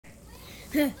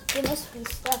They must be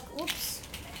stuck. Oops.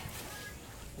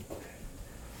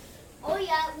 Oh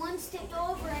yeah, one's tipped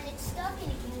over and it's stuck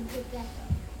and it can't get back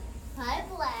up. Hi,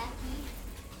 Blackie.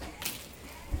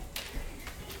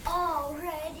 Oh,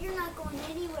 Red, you're not going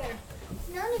anywhere.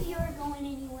 None of you are going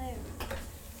anywhere.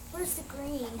 Where's the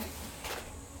green?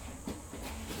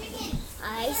 Chicken.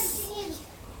 Ice. Chicken.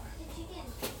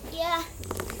 Yeah.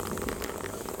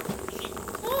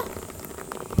 Ah.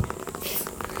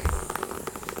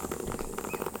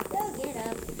 Go get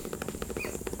up.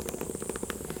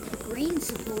 Green's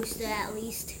supposed to at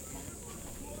least.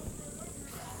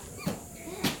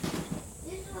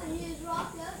 This one is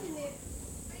rocked up in there.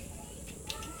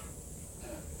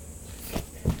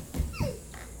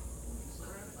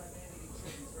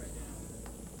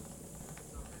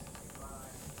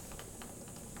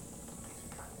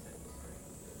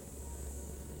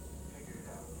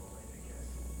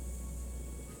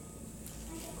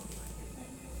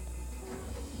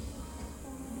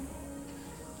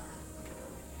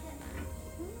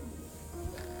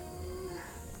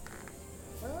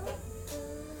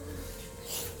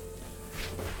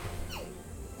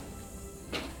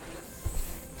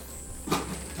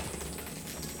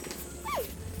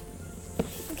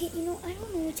 Okay, you know, I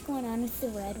don't know what's going on with the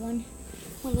red one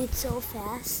when it's so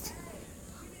fast.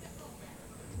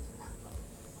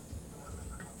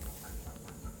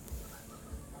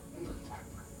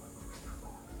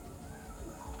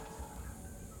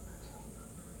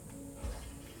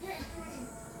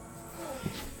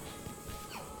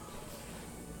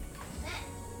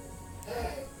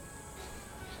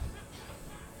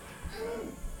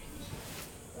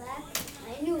 Black,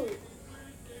 I knew it.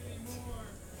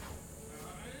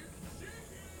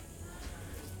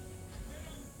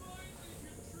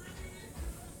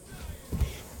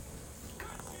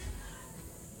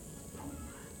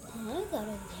 I got over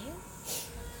there.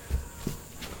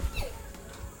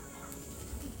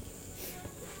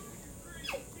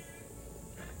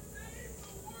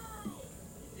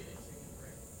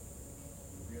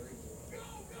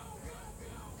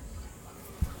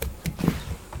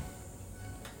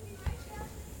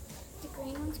 The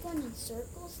green one's going in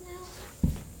circles now.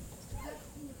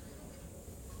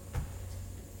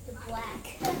 The black.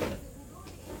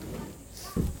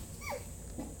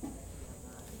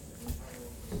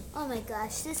 Oh my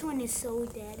gosh, this one is so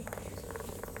dead.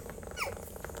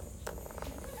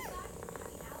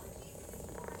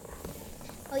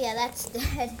 Oh yeah, that's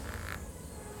dead.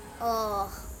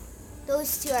 Oh,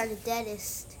 those two are the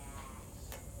deadest.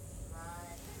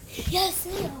 Yes,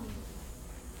 they are.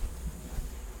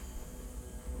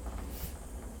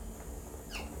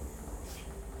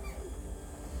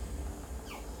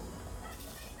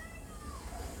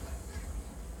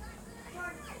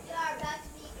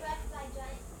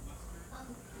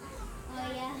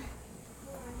 Oh yeah.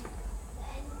 The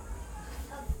end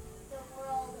of the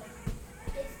world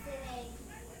is today.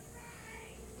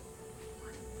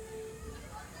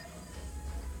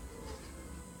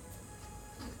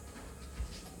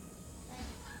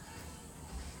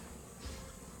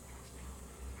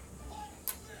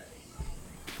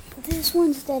 This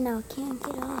one's dead now. Can't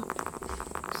get up.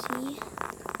 See?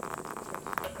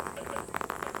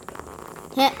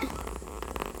 Yeah.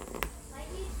 Why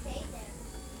do you stay there?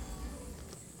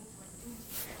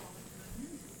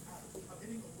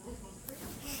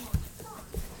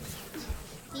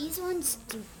 These ones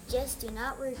just do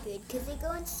not work good because they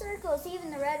go in circles.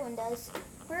 Even the red one does.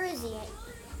 Where is he?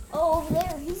 Oh, over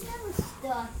there. He's never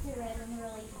stuck. The red one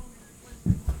really.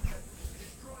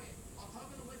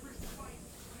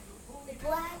 The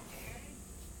black.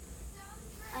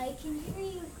 I can hear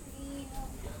you, green.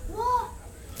 Whoa!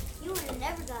 You would have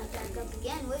never got back up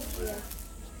again, would you?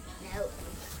 No.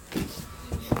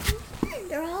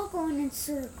 They're all going in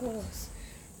circles.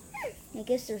 I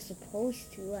guess they're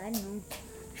supposed to. I don't know.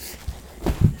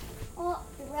 Oh,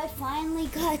 the red finally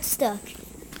got stuck.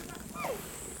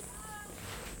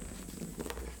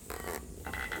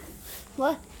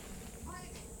 What?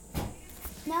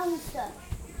 Now he's stuck.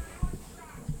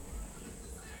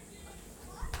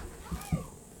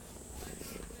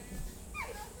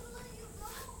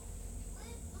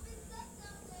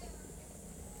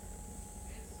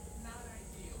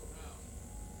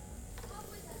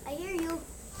 I hear you.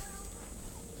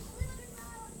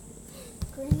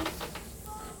 Green.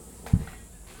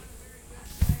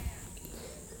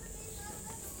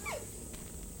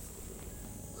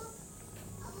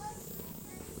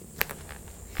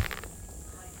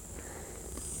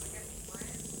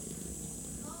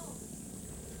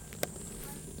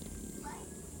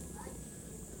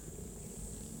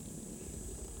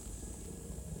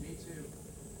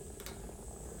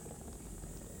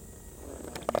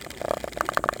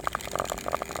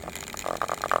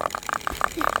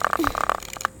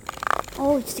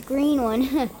 it's the green one.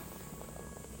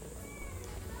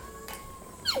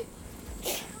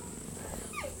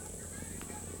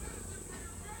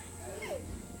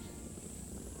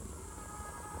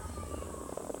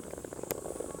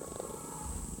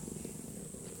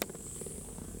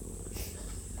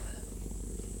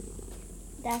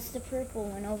 That's the purple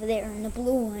one over there and the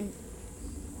blue one.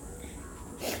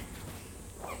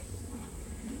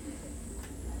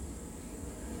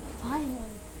 Finally.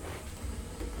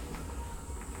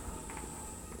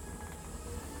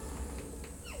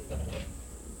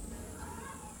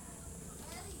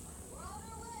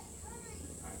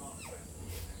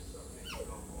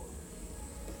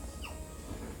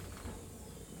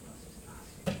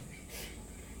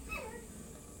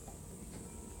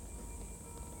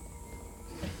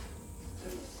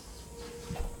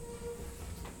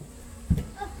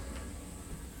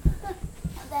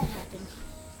 How'd that happen?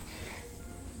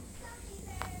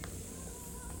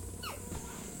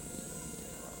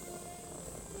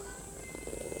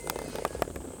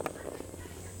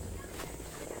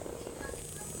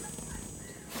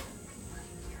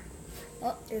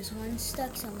 Oh, there's one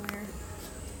stuck somewhere.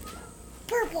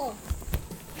 Purple!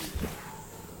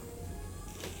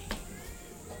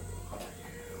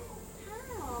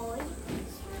 How? You get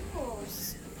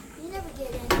circles. You never get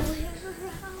anywhere.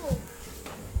 How?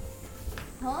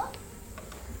 Huh?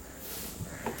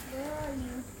 Where are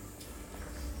you?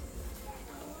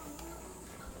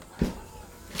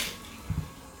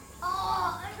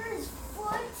 Oh, under his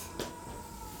foot.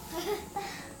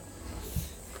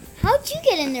 How'd you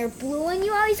get in there, Blue? And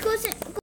you always go in.